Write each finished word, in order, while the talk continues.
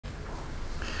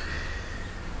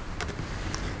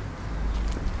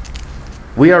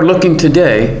We are looking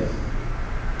today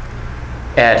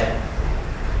at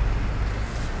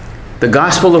the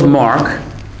Gospel of Mark,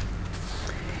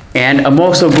 and I'm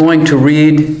also going to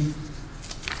read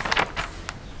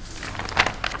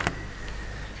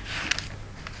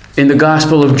in the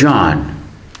Gospel of John.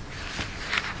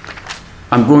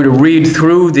 I'm going to read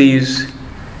through these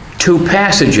two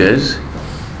passages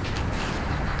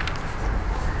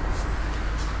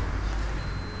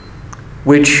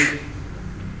which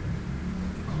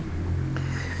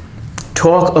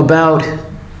talk about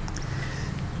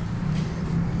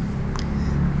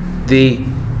the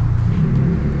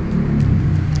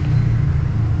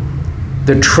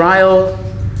trial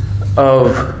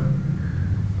of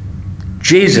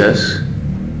Jesus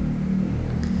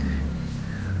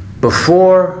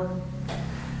before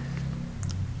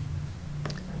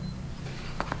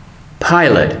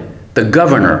Pilate, the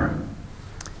governor.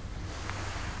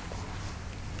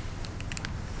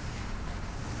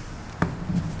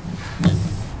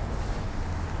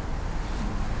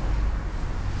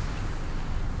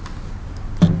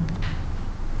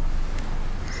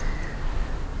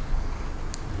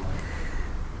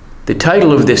 The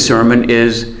title of this sermon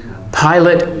is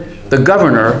Pilate, the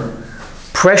governor,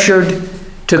 pressured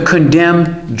to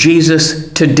condemn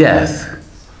Jesus to death.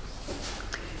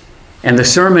 And the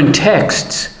sermon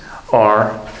texts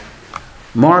are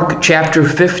Mark chapter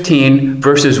 15,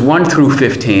 verses 1 through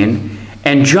 15,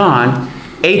 and John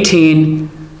 18,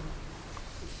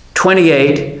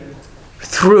 28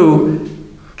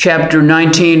 through chapter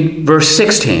 19, verse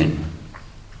 16.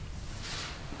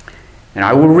 And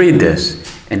I will read this.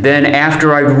 And then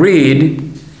after I read,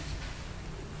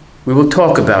 we will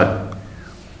talk about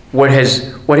what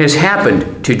has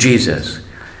happened to Jesus.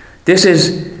 This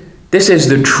is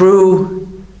the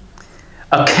true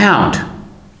account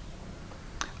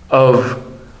of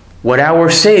what our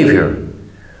Savior,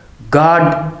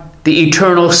 God the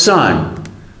Eternal Son,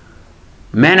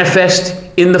 manifest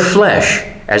in the flesh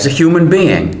as a human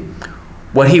being,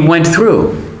 what he went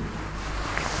through.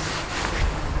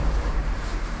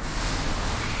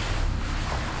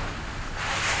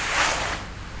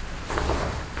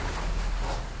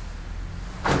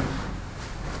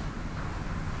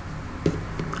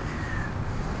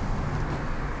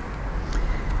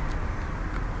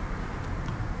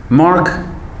 Mark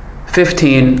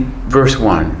 15, verse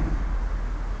 1.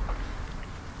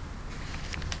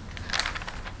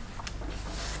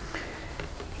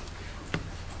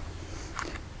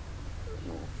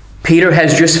 Peter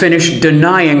has just finished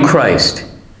denying Christ.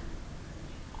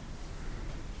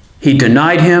 He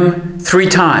denied him 3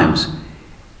 times.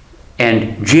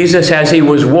 And Jesus, as he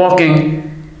was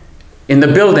walking in the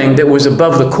building that was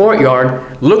above the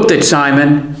courtyard, looked at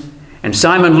Simon, and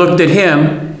Simon looked at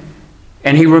him,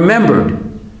 and he remembered,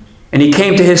 and he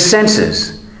came to his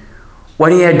senses,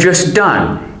 what he had just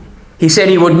done. He said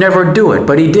he would never do it,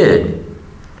 but he did.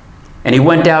 And he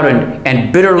went out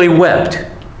and bitterly wept.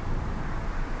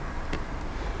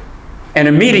 And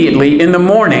immediately in the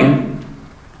morning,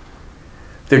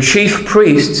 the chief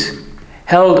priests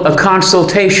held a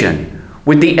consultation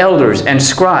with the elders and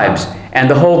scribes and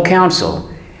the whole council,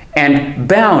 and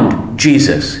bound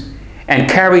Jesus, and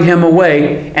carried him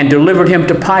away and delivered him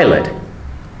to Pilate.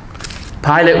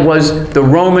 Pilate was the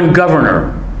Roman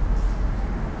governor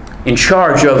in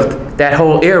charge of that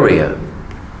whole area.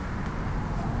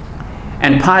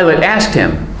 And Pilate asked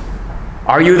him,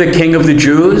 "Are you the king of the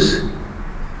Jews?"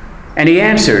 And he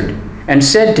answered and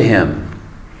said to him,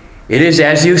 "It is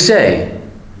as you say."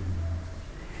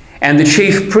 And the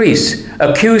chief priests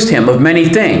accused him of many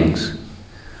things,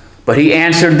 but he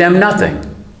answered them nothing.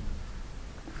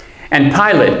 And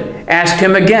Pilate asked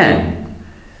him again,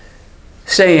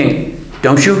 saying,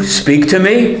 "Don't you speak to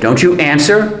me? Don't you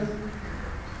answer?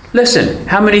 Listen,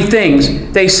 how many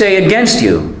things they say against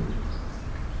you."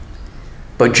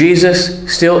 But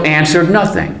Jesus still answered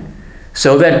nothing,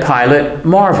 so that Pilate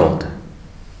marveled.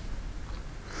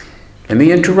 Let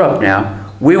me interrupt now.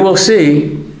 We will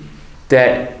see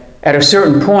that at a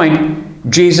certain point,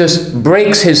 Jesus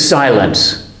breaks his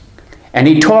silence, and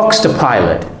he talks to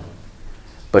Pilate.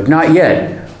 But not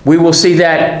yet. We will see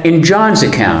that in John's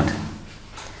account.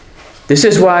 This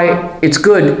is why it's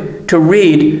good to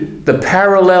read the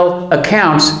parallel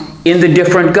accounts in the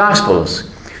different Gospels.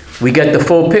 We get the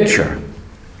full picture.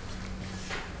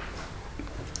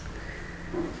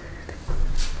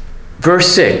 Verse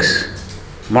 6,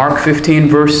 Mark 15,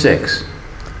 verse 6.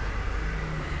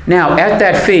 Now, at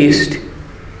that feast,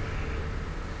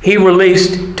 he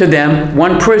released to them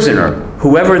one prisoner,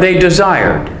 whoever they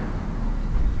desired.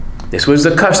 This was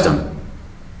the custom.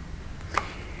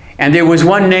 And there was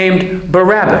one named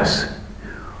Barabbas,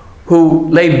 who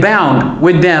lay bound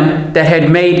with them that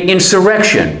had made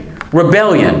insurrection,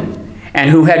 rebellion, and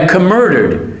who had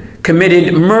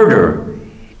committed murder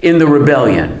in the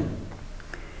rebellion.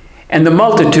 And the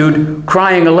multitude,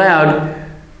 crying aloud,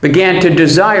 began to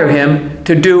desire him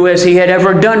to do as he had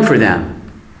ever done for them.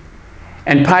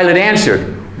 And Pilate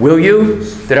answered, "Will you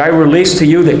that I release to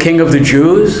you the King of the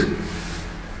Jews?"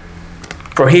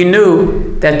 For he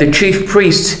knew that the chief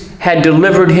priests had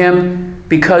delivered him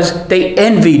because they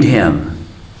envied him.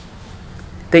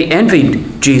 They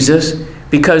envied Jesus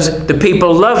because the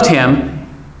people loved him,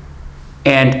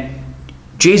 and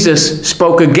Jesus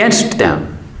spoke against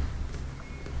them.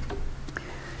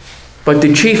 But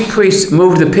the chief priests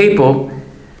moved the people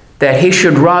that he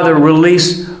should rather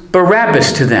release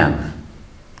Barabbas to them.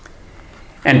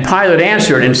 And Pilate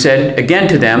answered and said again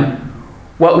to them,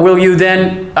 "What will you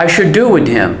then I should do with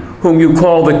him, whom you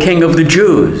call the King of the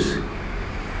Jews?"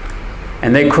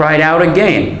 And they cried out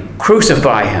again,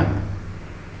 "Crucify him."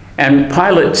 And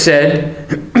Pilate said,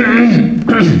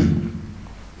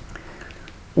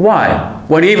 "Why?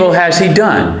 What evil has he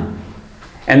done?"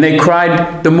 And they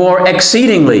cried the more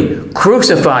exceedingly,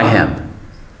 "Crucify him."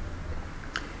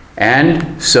 And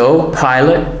so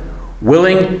Pilate,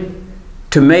 willing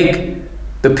to make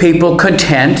the people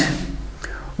content,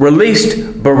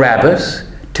 released Barabbas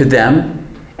to them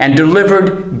and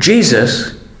delivered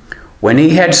Jesus when he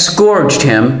had scourged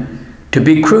him to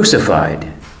be crucified.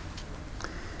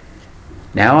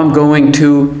 Now I'm going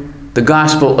to the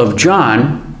Gospel of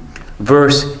John,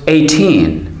 verse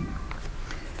 18.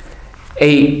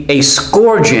 A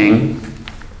scourging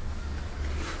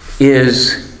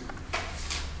is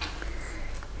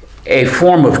a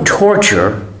form of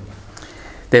torture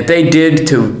that they did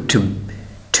to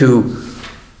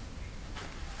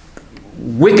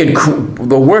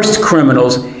the worst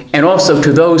criminals, and also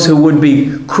to those who would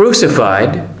be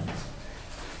crucified.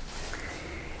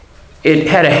 It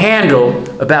had a handle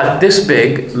about this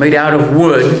big, made out of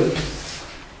wood,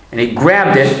 and he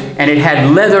grabbed it, and it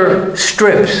had leather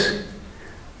strips,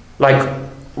 like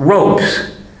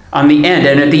ropes, on the end.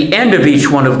 And at the end of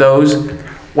each one of those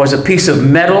was a piece of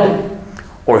metal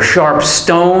or sharp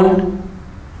stone,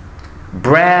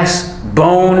 brass,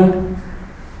 bone,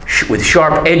 with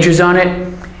sharp edges on it.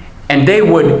 And they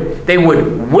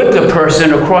would whip the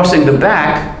person across the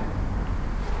back,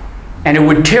 and it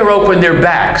would tear open their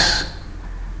backs.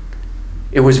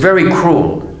 It was very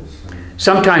cruel.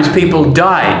 Sometimes people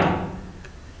died.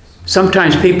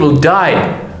 Sometimes people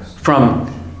died from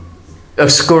a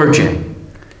scourging.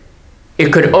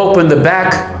 It could open the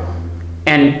back,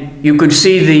 and you could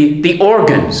see the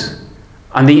organs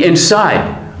on the inside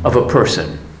of a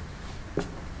person.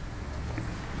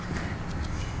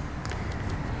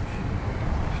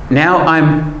 Now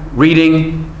I'm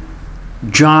reading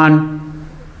John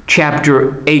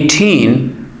chapter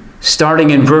 18,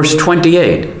 starting in verse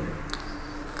 28.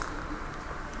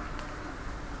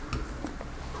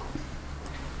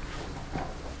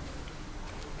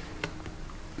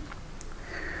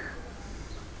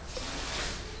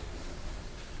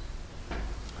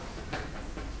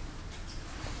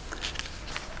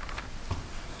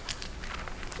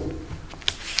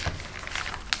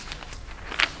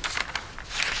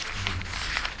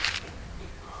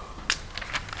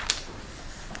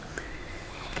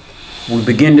 We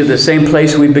begin to the same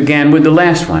place we began with the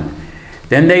last one.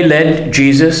 Then they led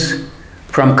Jesus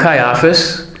from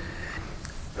Caiaphas,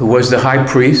 who was the high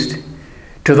priest,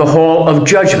 to the hall of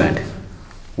judgment,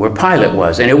 where Pilate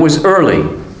was. And it was early.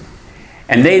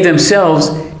 And they themselves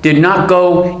did not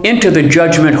go into the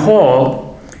judgment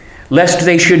hall, lest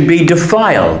they should be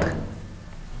defiled,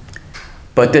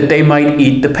 but that they might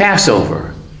eat the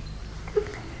Passover.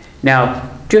 Now,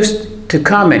 just to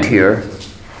comment here,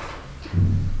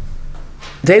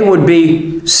 they would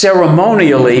be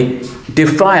ceremonially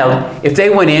defiled if they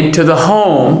went into the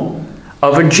home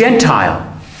of a Gentile.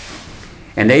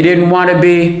 And they didn't want to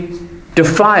be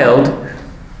defiled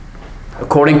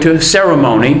according to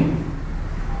ceremony,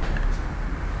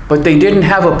 but they didn't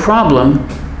have a problem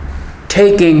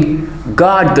taking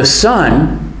God the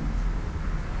Son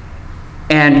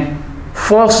and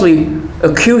falsely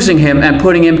accusing him and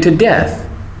putting him to death.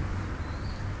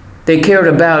 They cared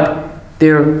about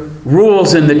their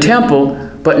rules in the temple,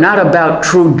 but not about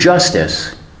true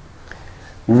justice,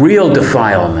 real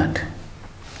defilement.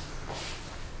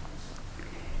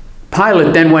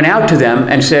 Pilate then went out to them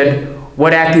and said,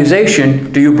 "What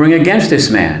accusation do you bring against this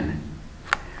man?"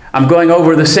 I'm going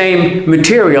over the same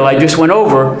material I just went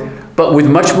over, but with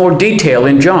much more detail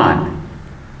in John.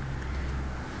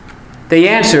 They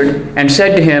answered and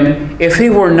said to him, "If he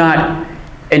were not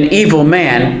an evil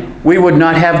man, we would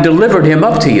not have delivered him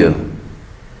up to you.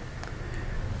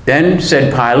 Then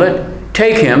said Pilate,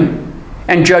 "Take him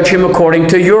and judge him according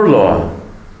to your law."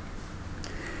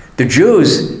 The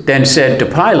Jews then said to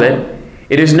Pilate,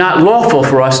 "It is not lawful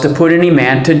for us to put any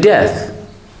man to death,"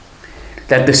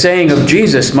 that the saying of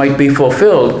Jesus might be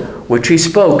fulfilled, which he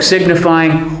spoke,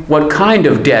 signifying what kind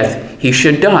of death he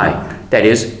should die, that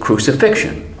is,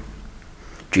 crucifixion.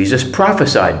 Jesus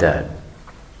prophesied that.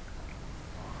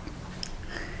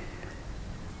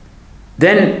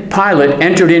 Then Pilate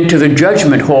entered into the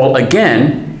judgment hall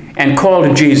again and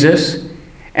called Jesus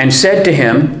and said to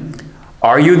him,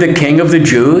 "Are you the king of the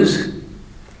Jews?"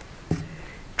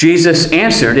 Jesus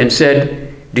answered and said,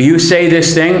 "Do you say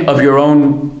this thing of your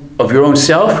own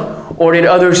self, or did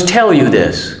others tell you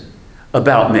this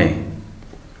about me?"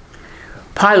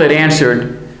 Pilate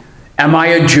answered, "Am I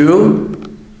a Jew?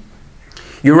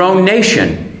 Your own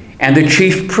nation and the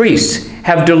chief priests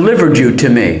have delivered you to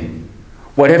me.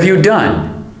 What have you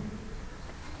done?"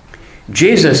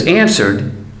 Jesus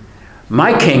answered,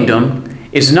 "My kingdom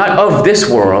is not of this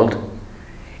world.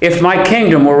 If my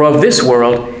kingdom were of this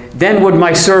world, then would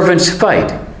my servants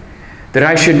fight, that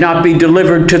I should not be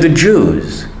delivered to the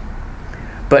Jews.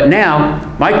 But now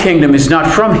my kingdom is not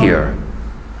from here."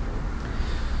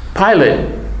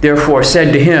 Pilate therefore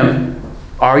said to him,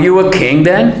 "Are you a king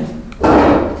then?"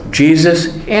 Jesus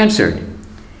answered,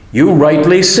 "You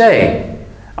rightly say,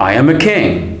 I am a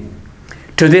king.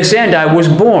 To this end I was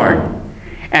born,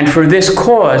 and for this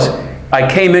cause I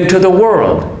came into the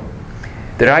world,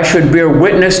 that I should bear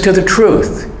witness to the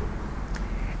truth.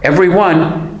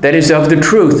 Everyone that is of the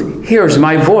truth hears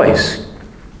my voice."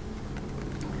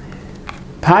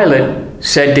 Pilate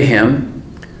said to him,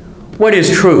 "What is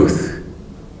truth?"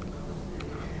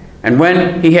 And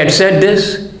when he had said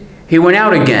this, he went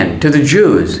out again to the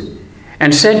Jews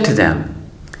and said to them,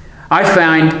 "I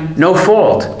find no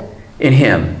fault in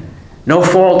him, no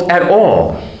fault at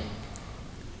all.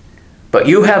 But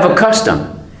you have a custom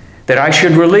that I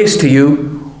should release to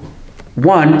you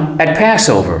one at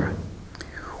Passover.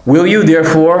 Will you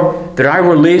therefore that I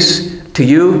release to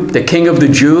you the King of the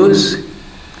Jews?"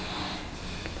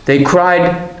 They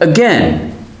cried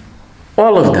again,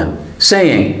 all of them,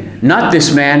 saying, "Not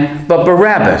this man, but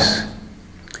Barabbas."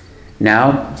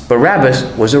 Now Barabbas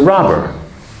was a robber.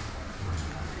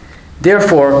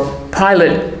 Therefore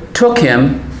Pilate took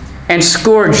him and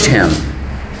scourged him.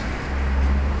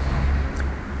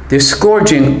 This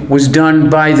scourging was done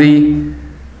by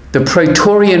the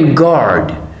Praetorian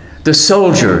Guard, the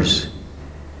soldiers.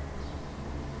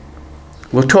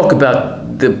 We'll talk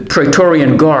about the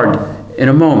Praetorian Guard in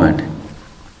a moment.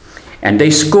 And they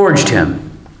scourged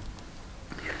him.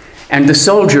 And the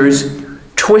soldiers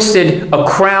twisted a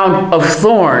crown of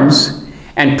thorns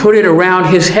and put it around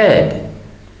his head.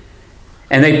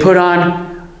 And they put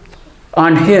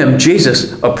on him,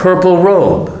 Jesus, a purple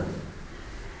robe,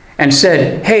 and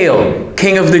said, "Hail,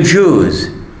 King of the Jews!"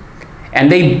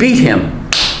 And they beat him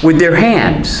with their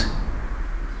hands.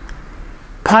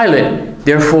 Pilate,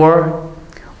 therefore,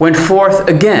 went forth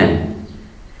again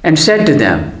and said to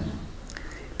them,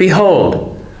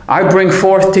 "Behold, I bring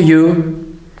forth to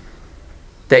you,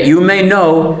 that you may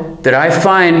know that I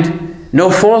find no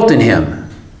fault in him."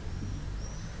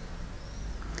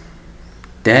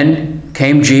 Then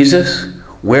came Jesus,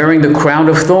 wearing the crown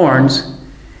of thorns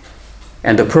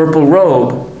and the purple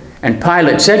robe, and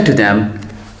Pilate said to them,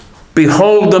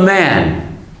 "Behold the man."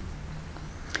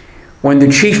 When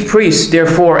the chief priests,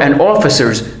 therefore, and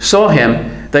officers saw him,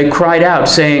 they cried out,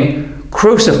 saying,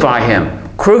 "Crucify him!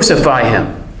 Crucify him!"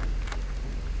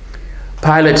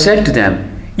 Pilate said to them,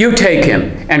 "You take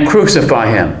him and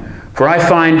crucify him, for I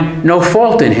find no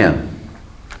fault in him."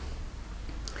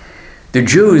 The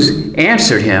Jews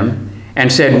answered him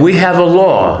and said, "We have a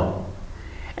law,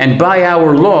 and by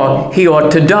our law he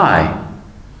ought to die,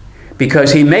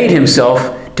 because he made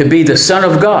himself to be the Son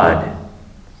of God."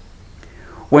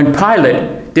 When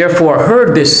Pilate therefore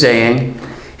heard this saying,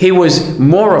 he was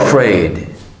more afraid.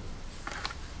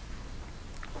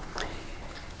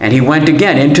 And he went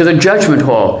again into the judgment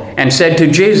hall and said to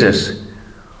Jesus,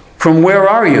 "From where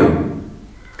are you?"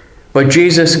 But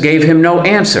Jesus gave him no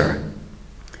answer.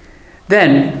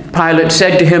 Then Pilate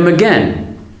said to him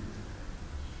again,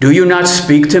 "Do you not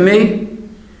speak to me?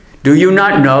 Do you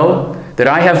not know that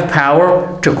I have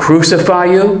power to crucify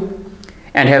you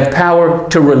and have power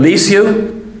to release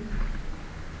you?"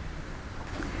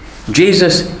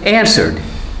 Jesus answered,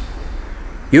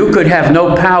 "You could have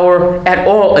no power at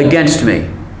all against me,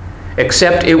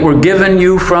 except it were given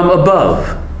you from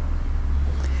above.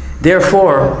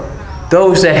 Therefore,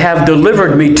 those that have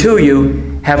delivered me to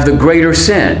you have the greater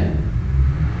sin."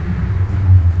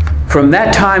 From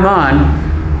that time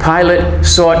on, Pilate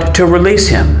sought to release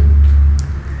him.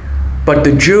 But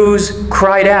the Jews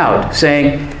cried out,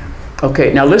 saying,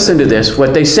 okay, now listen to this,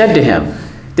 what they said to him.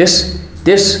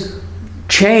 This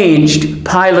changed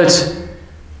Pilate's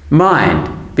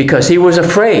mind because he was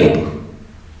afraid.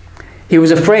 He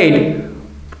was afraid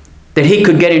that he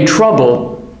could get in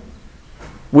trouble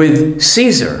with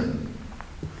Caesar.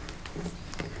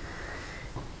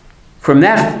 From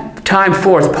that time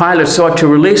forth, Pilate sought to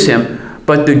release him,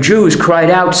 but the Jews cried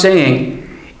out,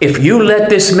 saying, if you let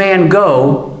this man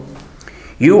go,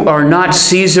 you are not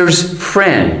Caesar's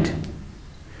friend.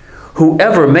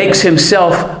 Whoever makes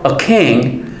himself a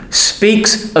king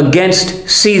speaks against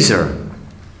Caesar.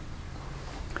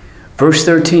 Verse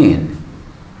 13.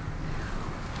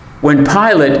 When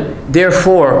Pilate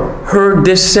therefore heard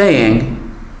this saying,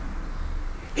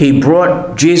 he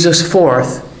brought Jesus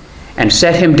forth and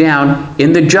set him down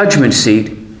in the judgment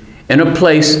seat in a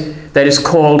place that is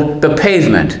called the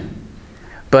Pavement,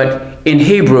 but in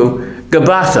Hebrew,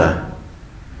 Gabbatha.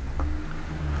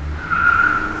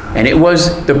 And it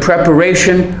was the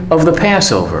preparation of the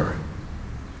Passover,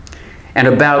 and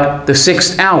about the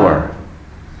 6th hour.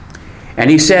 And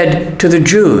he said to the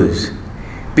Jews,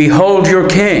 behold your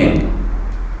king.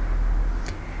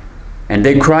 And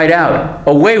they cried out,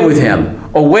 away with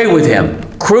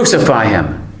him, crucify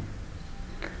him.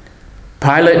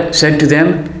 Pilate said to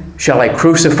them, shall I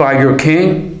crucify your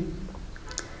king?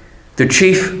 The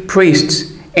chief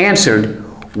priests answered,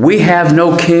 we have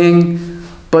no king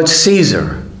but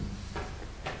Caesar.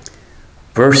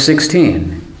 Verse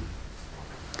 16.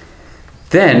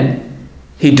 Then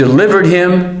he delivered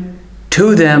him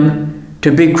to them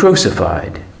to be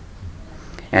crucified.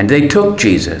 And they took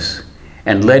Jesus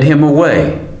and led him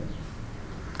away.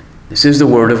 This is the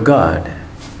word of God.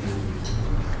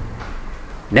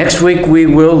 Next week we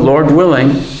will, Lord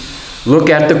willing, look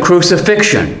at the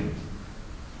crucifixion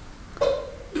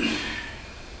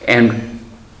and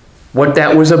what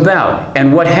that was about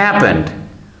and what happened.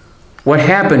 What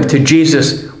happened to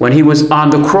Jesus when he was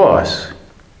on the cross.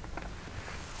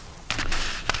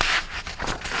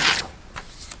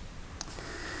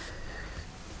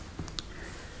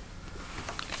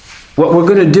 What we're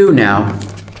going to do now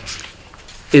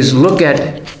is look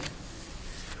at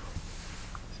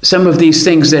some of these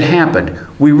things that happened.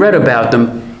 We read about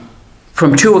them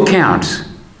from two accounts.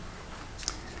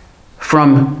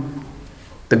 From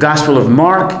the Gospel of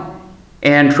Mark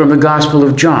and from the Gospel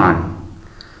of John.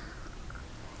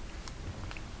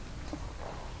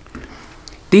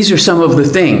 These are some of the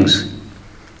things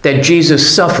that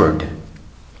Jesus suffered.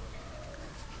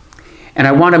 And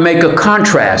I want to make a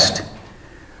contrast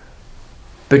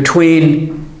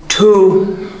between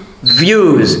two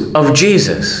views of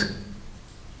Jesus.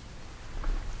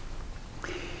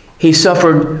 He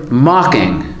suffered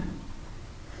mocking.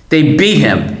 They beat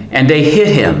him and they hit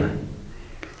him.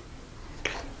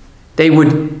 They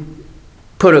would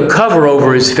put a cover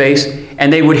over his face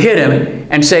and they would hit him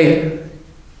and say,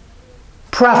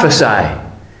 prophesy,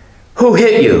 who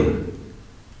hit you?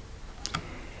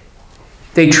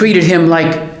 They treated him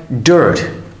like dirt,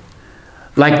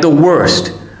 like the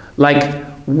worst,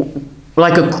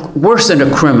 worse than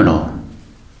a criminal.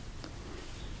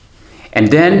 And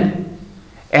then,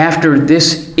 after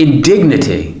this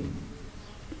indignity,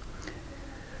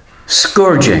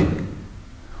 scourging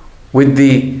with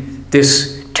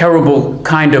this terrible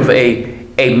kind of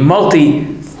a multi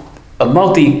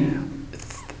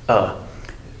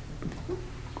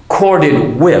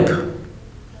corded whip.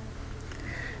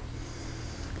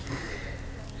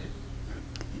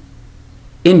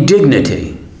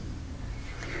 Indignity.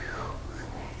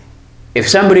 If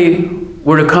somebody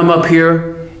were to come up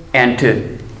here and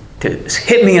to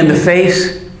hit me in the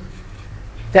face,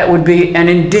 that would be an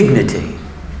indignity,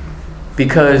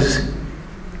 because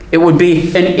it would be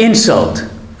an insult.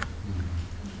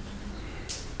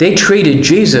 They treated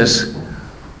Jesus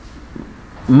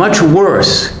much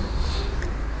worse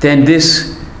than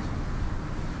this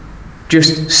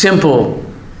just simple,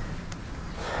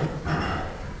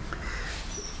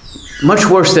 much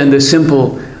worse than the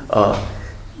simple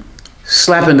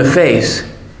slap in the face.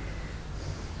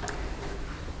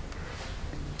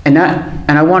 And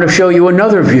I want to show you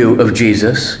another view of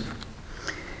Jesus.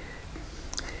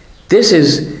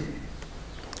 Jesus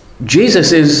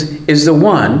is the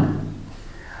one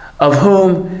of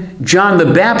whom John the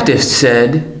Baptist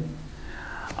said,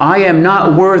 I am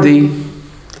not worthy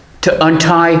to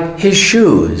untie his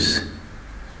shoes.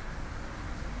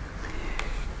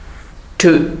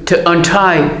 To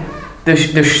untie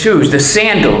the shoes, the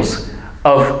sandals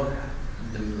of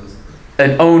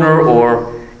an owner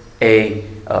or a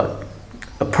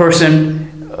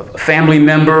person, a family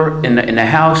member in the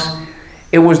house.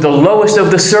 It was the lowest of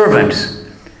the servants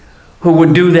who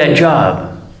would do that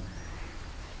job.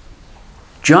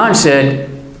 John said,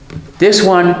 this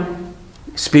one,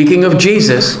 speaking of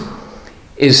Jesus,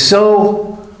 is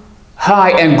so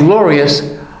high and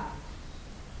glorious,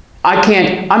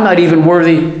 I'm not even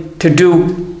worthy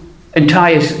to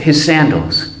untie his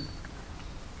sandals.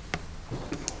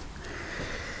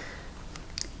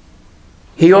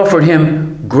 He offered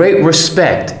him great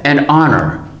respect and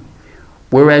honor,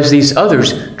 whereas these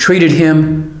others treated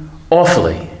him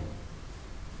awfully,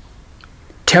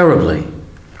 terribly.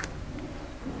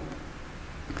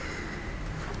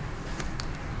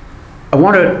 I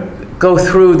want to go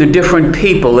through the different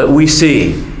people that we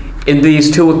see in these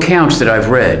two accounts that I've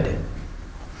read.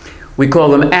 We call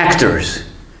them actors,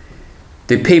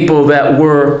 the people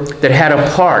that had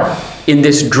a part in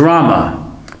this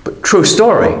drama, but true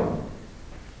story.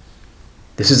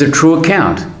 This is a true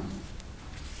account.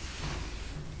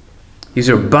 These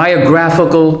are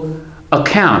biographical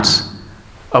accounts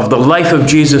of the life of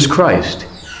Jesus Christ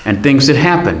and things that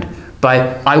happened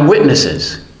by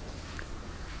eyewitnesses.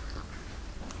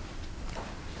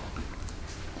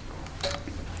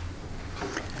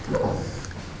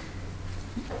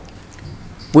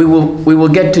 We will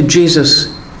get to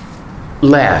Jesus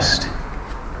last.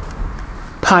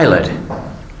 Pilate.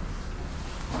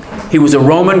 He was a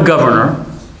Roman governor.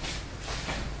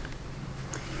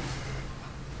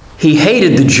 He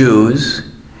hated the Jews.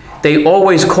 They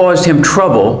always caused him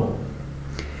trouble.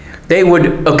 They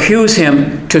would accuse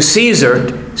him to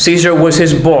Caesar. Caesar was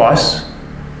his boss,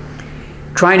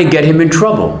 trying to get him in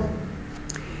trouble.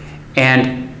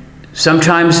 And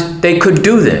sometimes they could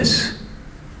do this.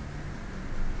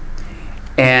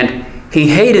 And he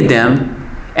hated them,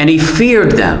 and he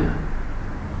feared them,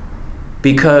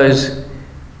 because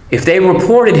if they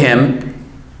reported him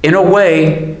in a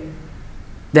way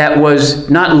that was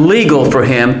not legal for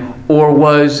him or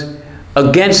was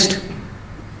against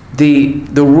the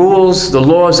rules, the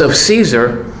laws of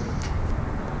Caesar,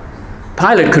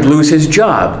 Pilate could lose his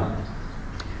job,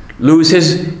 lose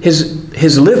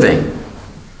his living.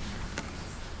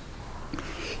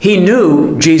 He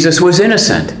knew Jesus was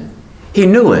innocent. He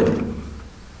knew it.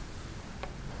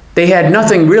 They had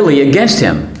nothing really against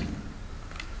him.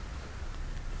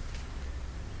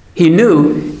 He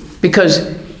knew,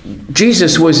 because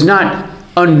Jesus was not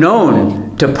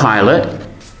unknown to Pilate.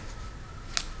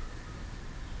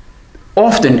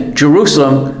 Often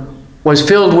Jerusalem was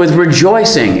filled with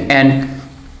rejoicing and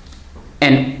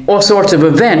all sorts of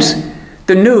events.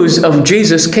 The news of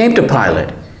Jesus came to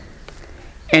Pilate,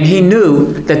 and he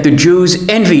knew that the Jews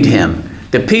envied him.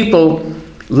 The people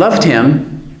loved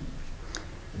him,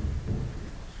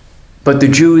 but the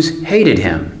Jews hated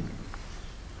him.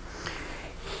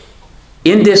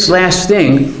 In this last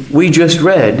thing we just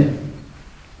read,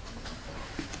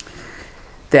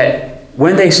 that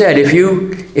when they said, if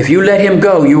you let him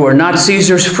go, you are not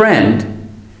Caesar's friend,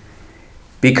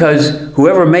 because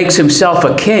whoever makes himself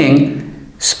a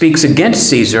king speaks against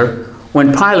Caesar.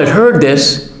 When Pilate heard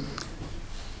this,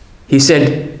 he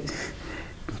said,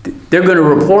 they're going to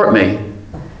report me.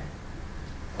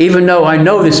 Even though I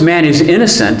know this man is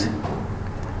innocent,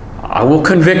 I will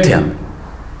convict him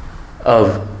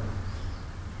of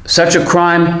such a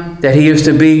crime that he is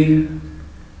to be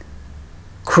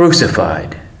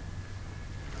crucified.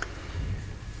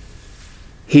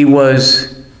 He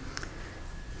was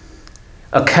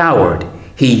a coward.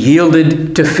 He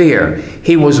yielded to fear.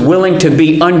 He was willing to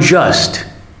be unjust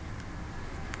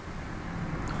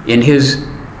in his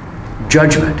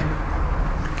judgment.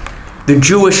 The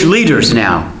Jewish leaders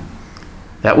now.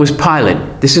 That was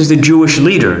Pilate. This is the Jewish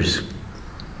leaders.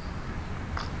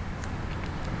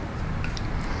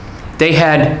 They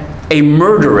had a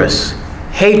murderous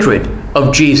hatred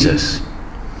of Jesus.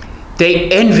 They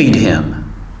envied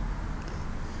him.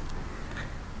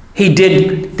 He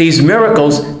did these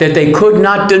miracles that they could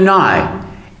not deny.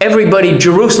 Everybody in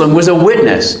Jerusalem was a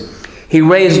witness. He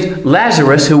raised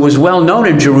Lazarus, who was well known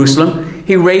in Jerusalem.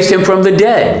 He raised him from the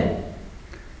dead.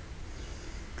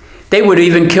 They would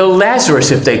even kill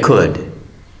Lazarus if they could.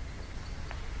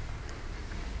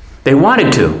 They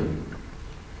wanted to.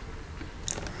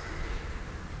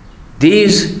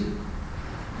 These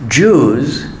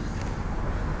Jews,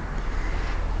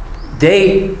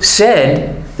 they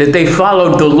said that they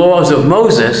followed the laws of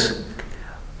Moses,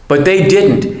 but they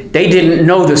didn't. They didn't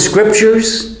know the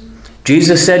scriptures.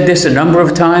 Jesus said this a number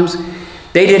of times.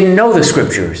 They didn't know the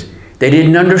scriptures. They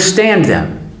didn't understand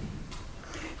them.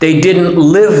 They didn't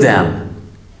live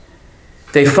them.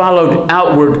 They followed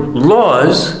outward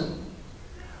laws,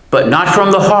 but not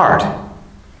from the heart.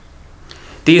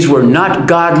 These were not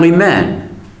godly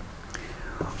men.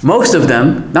 Most of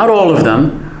them, not all of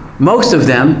them, most of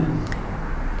them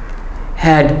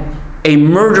had a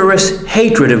murderous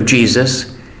hatred of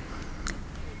Jesus.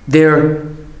 Their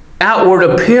outward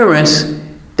appearance,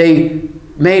 they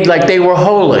made like they were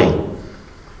holy.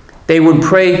 They would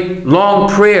pray long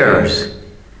prayers,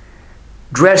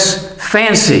 dress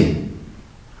fancy.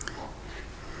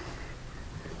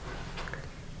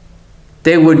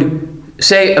 They would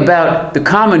say about the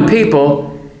common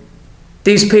people,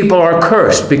 these people are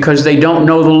cursed because they don't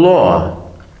know the law.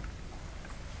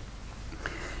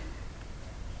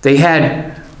 They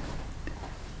had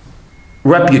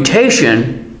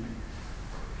reputation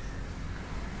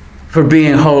for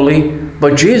being holy,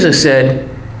 but Jesus said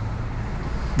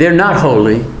they're not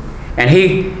holy.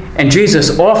 And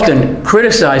Jesus often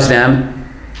criticized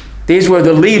them. These were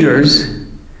the leaders.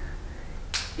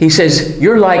 He says,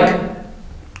 you're like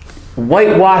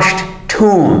whitewashed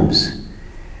tombs,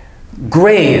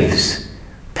 graves,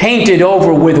 painted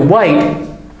over with white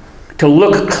to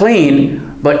look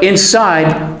clean, but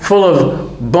inside full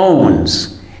of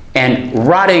bones and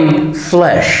rotting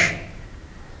flesh.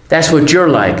 That's what you're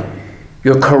like.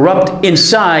 You're corrupt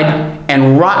inside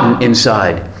and rotten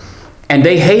inside. And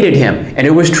they hated him, and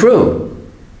it was true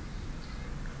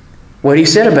what he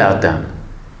said about them.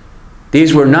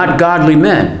 These were not godly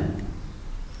men.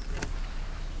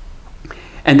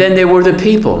 And then there were the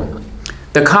people,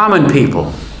 the common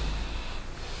people.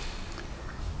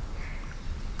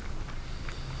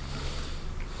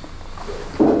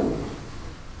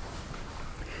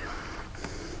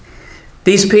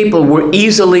 These people were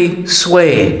easily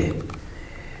swayed.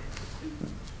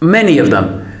 Many of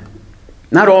them,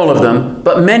 not all of them,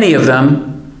 but many of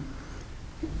them,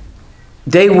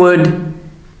 they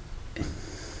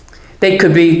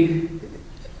could be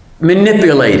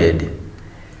manipulated.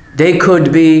 They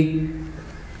could be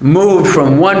moved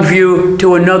from one view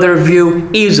to another view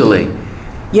easily.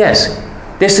 Yes,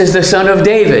 this is the son of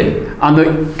David on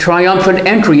the triumphant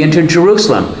entry into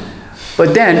Jerusalem.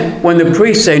 But then, when the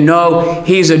priests say, no,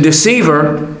 he's a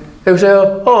deceiver, they say,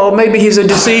 oh, maybe he's a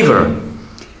deceiver.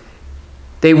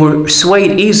 They were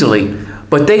swayed easily.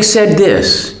 But they said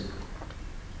this.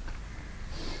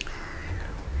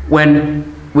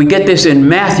 When we get this in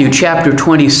Matthew chapter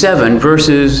 27,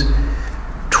 verses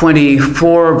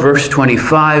 24, verse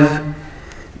 25,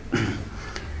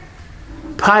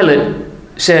 Pilate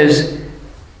says,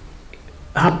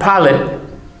 Pilate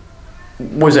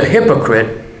was a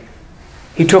hypocrite.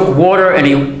 He took water and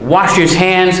he washed his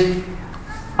hands.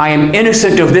 I am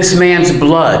innocent of this man's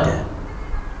blood.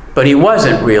 But he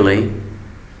wasn't really.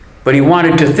 But he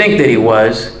wanted to think that he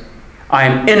was. I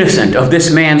am innocent of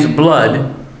this man's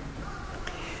blood.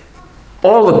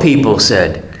 All the people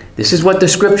said, this is what the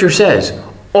scripture says,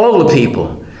 all the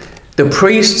people, the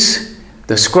priests,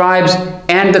 the scribes,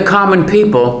 and the common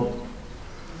people,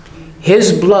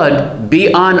 his blood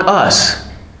be on us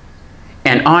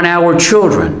and on our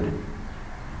children.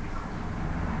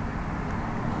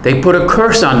 They put a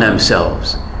curse on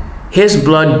themselves. His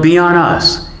blood be on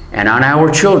us and on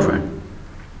our children.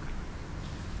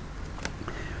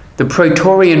 The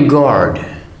Praetorian Guard.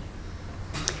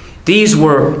 These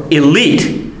were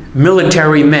elite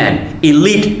military men,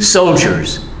 elite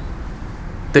soldiers,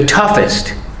 the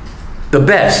toughest, the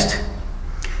best.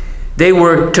 They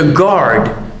were to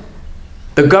guard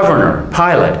the governor,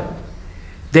 Pilate.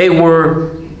 They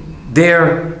were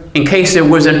there in case there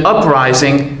was an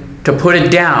uprising to put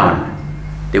it down.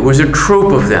 There was a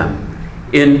troop of them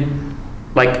in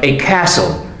like a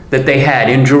castle that they had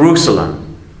in Jerusalem.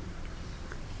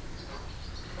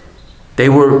 They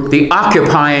were the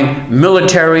occupying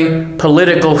military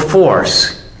political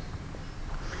force.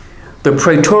 The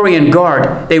Praetorian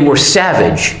Guard, they were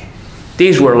savage.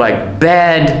 These were like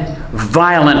bad,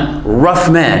 violent, rough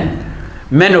men,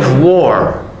 men of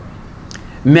war,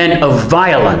 men of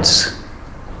violence.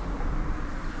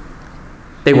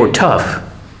 They were tough.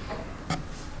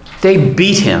 They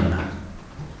beat him.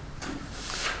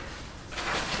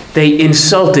 They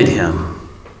insulted him.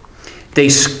 They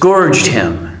scourged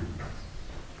him.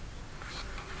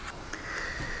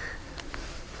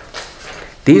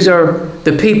 These are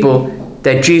the people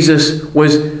that Jesus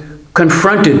was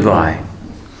confronted by.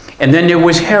 And then there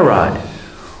was Herod.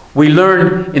 We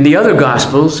learn in the other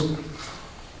Gospels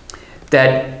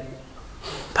that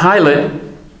Pilate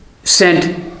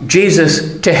sent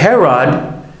Jesus to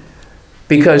Herod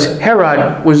because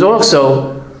Herod was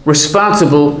also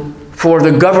responsible for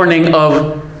the governing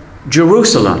of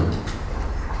Jerusalem.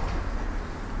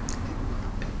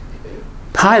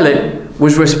 Pilate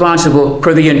was responsible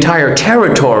for the entire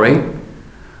territory,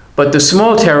 but the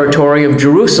small territory of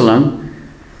Jerusalem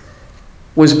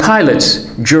was Pilate's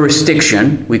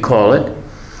jurisdiction, we call it.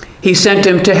 He sent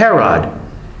him to Herod.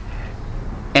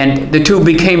 And the two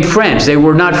became friends. They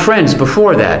were not friends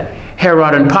before that,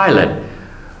 Herod and Pilate.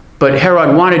 But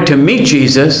Herod wanted to meet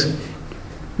Jesus.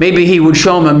 Maybe he would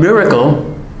show him a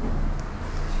miracle.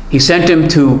 He sent him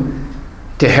to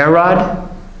Herod.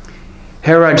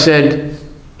 Herod said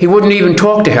he wouldn't even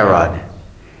talk to Herod.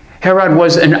 Herod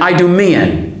was an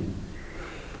Idumean.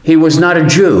 He was not a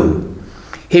Jew.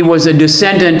 He was a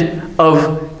descendant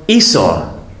of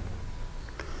Esau,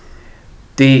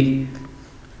 the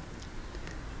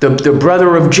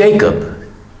brother of Jacob.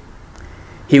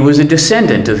 He was a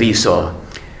descendant of Esau,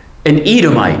 an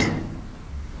Edomite,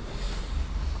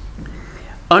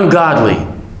 ungodly,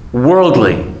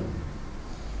 worldly.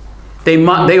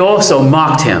 They also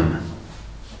mocked him.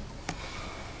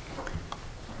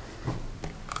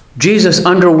 Jesus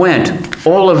underwent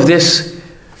all of this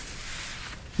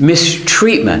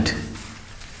mistreatment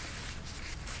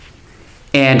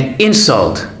and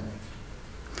insult.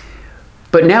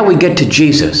 But now we get to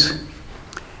Jesus.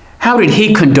 How did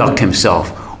he conduct himself?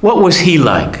 What was he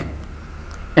like?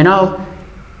 And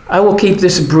I will keep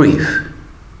this brief.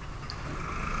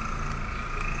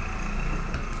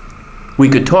 We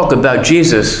could talk about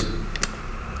Jesus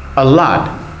a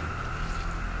lot,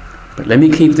 but let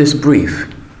me keep this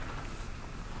brief.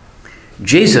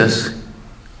 Jesus,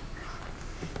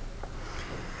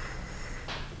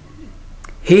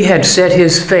 he had set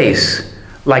his face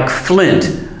like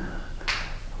flint,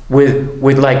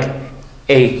 with like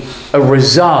a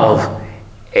resolve,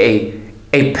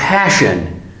 a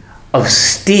passion of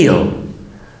steel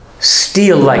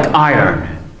like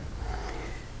iron,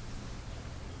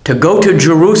 to go to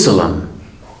Jerusalem,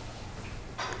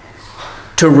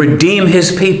 to redeem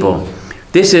his people.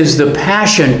 This is the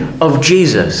passion of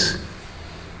Jesus.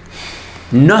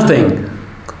 Nothing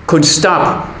could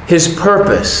stop his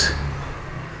purpose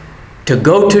to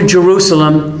go to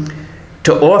Jerusalem,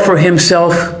 to offer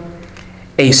himself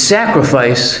a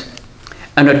sacrifice,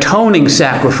 an atoning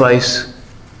sacrifice,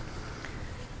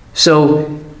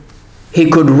 so he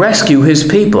could rescue his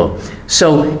people,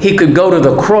 so he could go to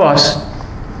the cross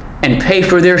and pay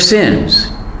for their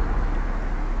sins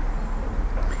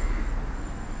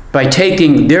by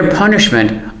taking their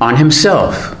punishment on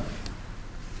himself.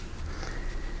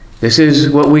 This is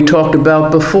what we talked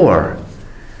about before,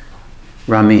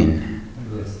 Ramin.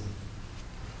 Yes.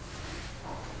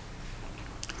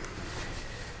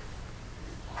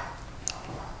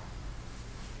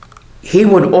 He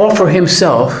would offer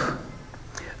himself,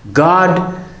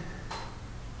 God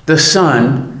the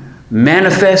Son,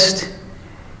 manifest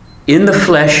in the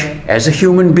flesh as a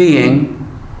human being,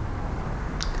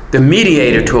 the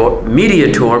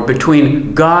mediator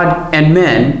between God and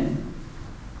men,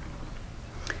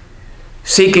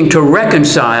 seeking to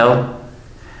reconcile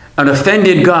an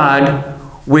offended God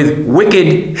with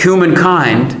wicked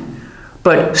humankind,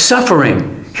 but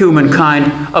suffering humankind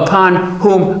upon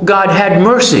whom God had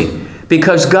mercy,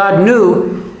 because God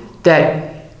knew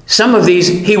that some of these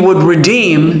he would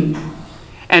redeem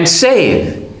and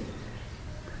save.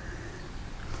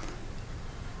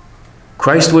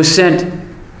 Christ was sent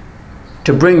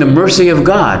to bring the mercy of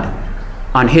God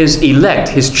on his elect,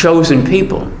 his chosen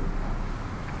people.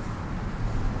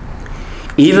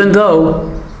 Even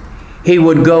though he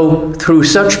would go through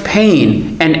such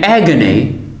pain and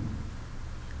agony,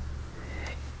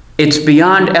 it's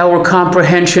beyond our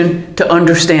comprehension to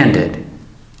understand it.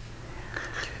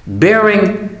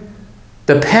 Bearing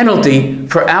the penalty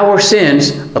for our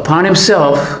sins upon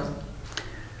himself,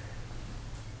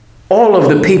 all of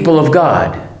the people of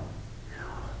God,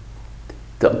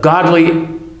 the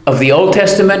godly of the Old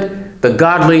Testament, the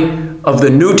godly of the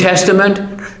New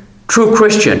Testament, true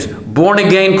Christians,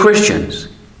 born-again Christians.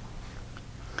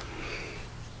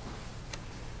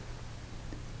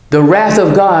 The wrath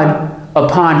of God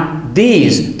upon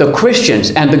these, the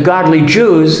Christians and the godly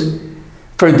Jews,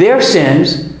 for their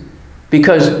sins,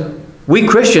 because we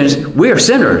Christians, we are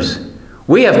sinners.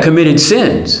 We have committed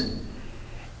sins,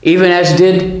 even as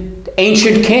did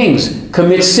ancient kings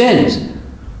commit sins.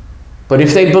 But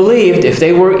if they believed, if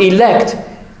they were elect,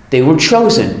 they were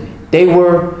chosen. They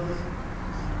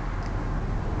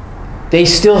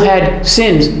still had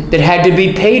sins that had to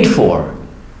be paid for.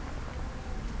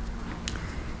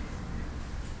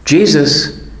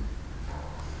 Jesus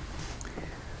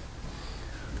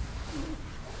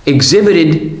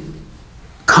exhibited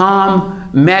calm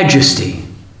majesty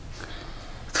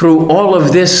through all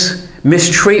of this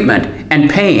mistreatment and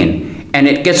pain, and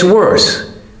it gets worse.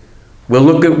 We'll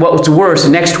look at what's worse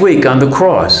next week on the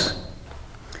cross.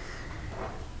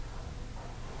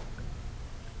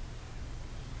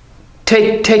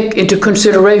 Take into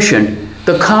consideration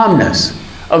the calmness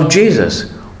of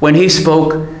Jesus when he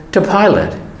spoke to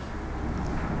Pilate.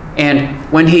 And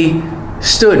when he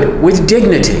stood with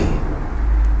dignity,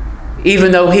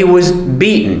 even though he was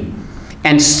beaten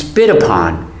and spit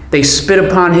upon, they spit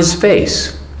upon his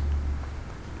face.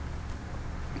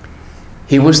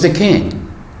 He was the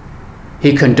king.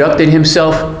 He conducted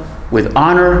himself with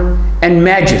honor and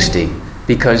majesty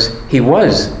because he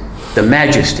was the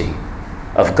majesty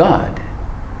of God.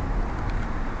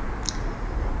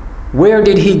 Where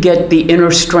did he get the inner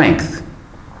strength?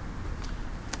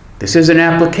 This is an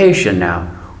application now.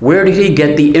 Where did he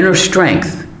get the inner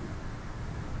strength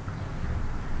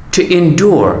to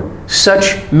endure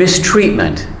such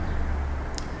mistreatment,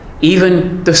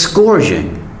 even the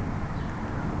scourging?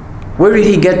 Where did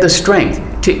he get the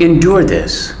strength to endure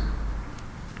this?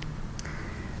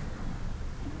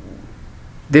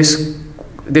 This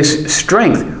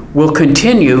strength will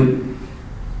continue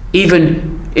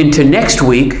even into next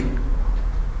week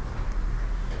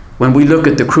when we look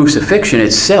at the crucifixion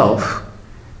itself,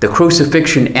 the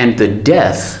crucifixion and the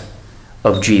death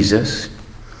of Jesus.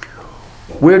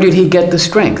 Where did he get the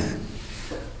strength?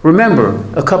 Remember,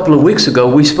 a couple of weeks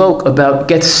ago we spoke about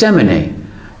Gethsemane,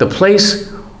 the place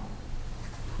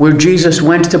where Jesus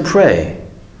went to pray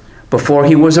before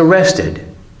he was arrested.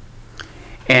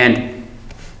 And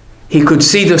he could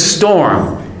see the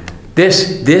storm,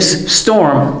 this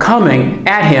storm coming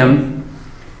at him,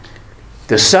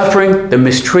 the suffering, the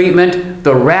mistreatment,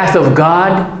 the wrath of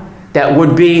God that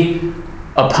would be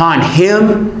upon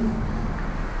him.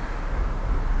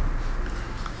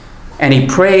 And he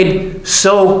prayed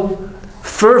so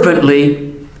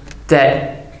fervently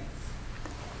that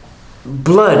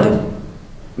blood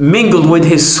mingled with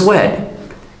his sweat.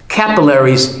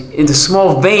 Capillaries in the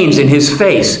small veins in his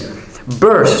face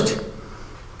burst,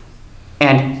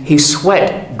 and he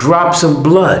sweat drops of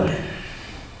blood.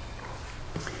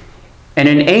 And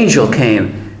an angel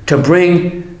came to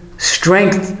bring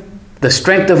strength, the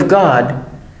strength of God,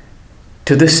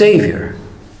 to the Savior.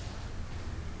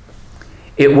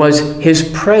 It was his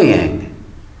praying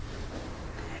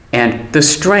and the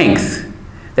strength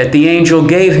that the angel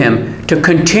gave him to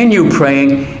continue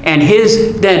praying, and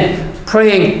his then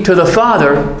praying to the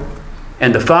Father,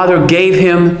 and the Father gave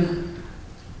him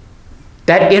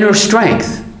that inner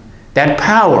strength, that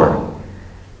power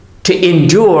to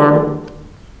endure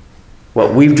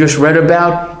what we've just read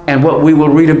about and what we will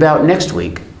read about next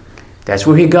week. That's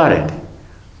where he got it,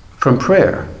 from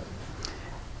prayer.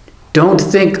 Don't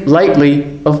think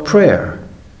lightly of prayer.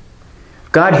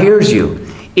 God hears you.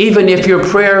 Even if your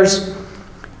prayers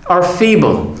are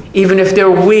feeble, even if they're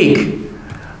weak,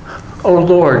 oh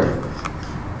Lord,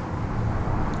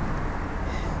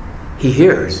 he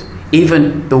hears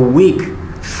even the weak,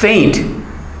 faint,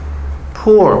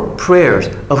 poor prayers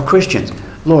of Christians.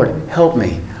 Lord, help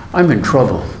me. I'm in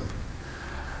trouble.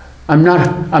 I'm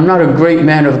not a great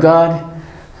man of God.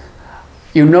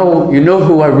 You know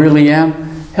who I really am.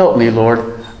 Help me,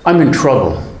 Lord. I'm in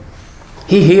trouble.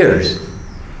 He hears.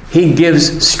 He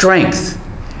gives strength.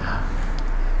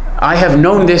 I have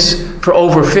known this for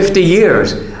over 50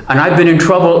 years, and I've been in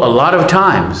trouble a lot of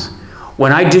times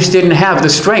when I just didn't have the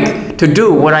strength to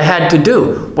do what I had to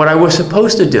do, what I was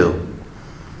supposed to do.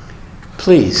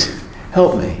 Please,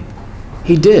 help me.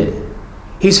 He did.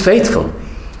 He's faithful.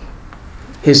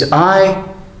 His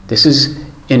eye, this is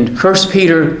in 1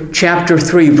 Peter chapter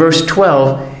 3, verse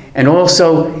 12, and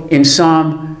also in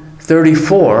Psalm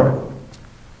 34.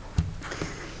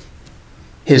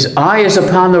 His eye is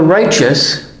upon the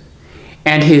righteous,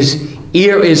 and his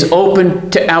ear is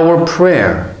open to our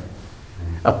prayer.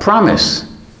 A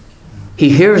promise. He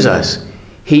hears us.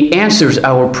 He answers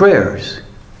our prayers.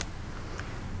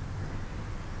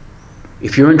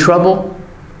 If you're in trouble,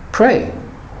 pray.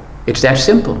 It's that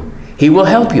simple. He will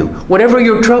help you. Whatever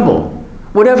your trouble,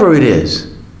 whatever it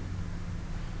is,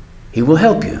 he will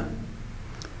help you.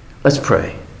 Let's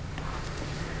pray.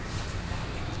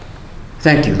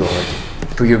 Thank you, Lord,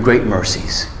 for your great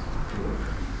mercies.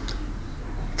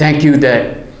 Thank you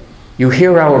that you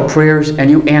hear our prayers and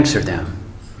you answer them.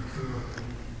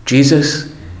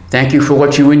 Jesus, thank you for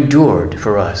what you endured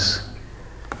for us.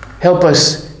 Help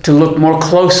us to look more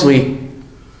closely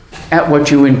at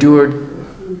what you endured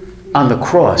on the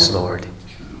cross, Lord,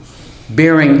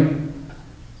 bearing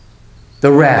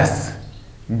the wrath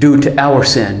due to our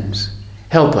sins.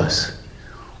 Help us.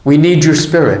 We need your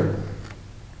Spirit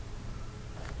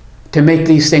to make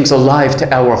these things alive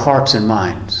to our hearts and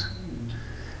minds.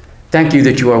 Thank you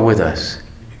that you are with us.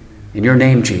 In your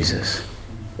name, Jesus,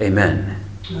 amen.